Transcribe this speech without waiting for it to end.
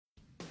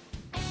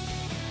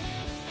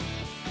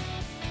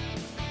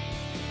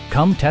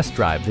Come test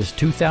drive this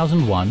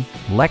 2001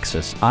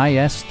 Lexus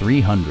IS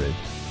 300.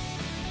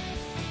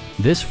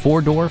 This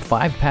four-door,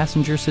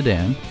 five-passenger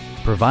sedan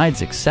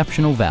provides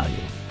exceptional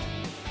value.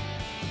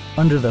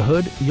 Under the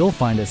hood, you'll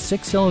find a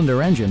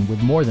six-cylinder engine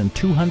with more than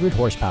 200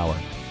 horsepower,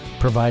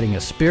 providing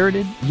a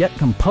spirited yet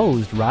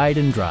composed ride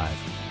and drive.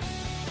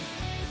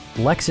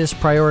 Lexus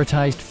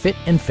prioritized fit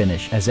and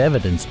finish as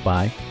evidenced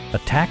by a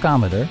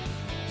tachometer,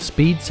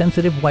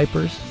 speed-sensitive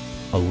wipers,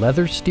 a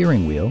leather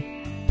steering wheel,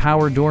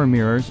 power door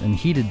mirrors and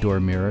heated door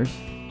mirrors,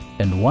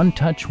 and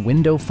one-touch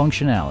window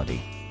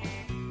functionality.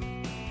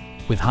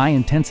 With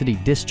high-intensity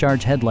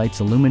discharge headlights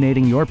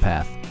illuminating your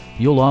path,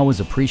 you'll always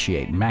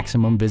appreciate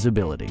maximum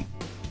visibility.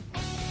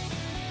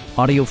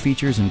 Audio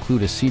features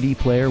include a CD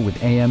player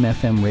with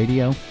AM/FM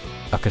radio,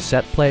 a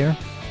cassette player,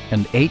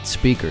 and 8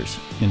 speakers,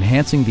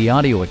 enhancing the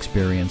audio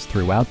experience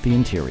throughout the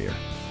interior.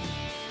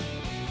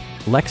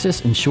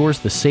 Lexus ensures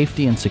the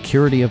safety and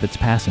security of its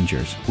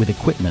passengers with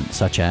equipment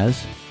such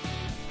as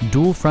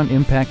dual front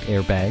impact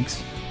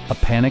airbags, a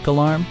panic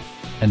alarm,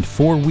 and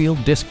 4-wheel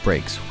disc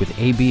brakes with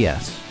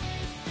ABS.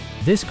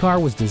 This car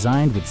was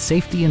designed with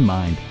safety in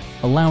mind,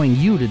 allowing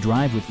you to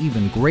drive with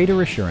even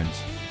greater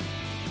assurance.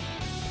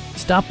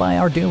 Stop by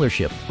our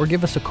dealership or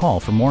give us a call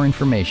for more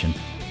information.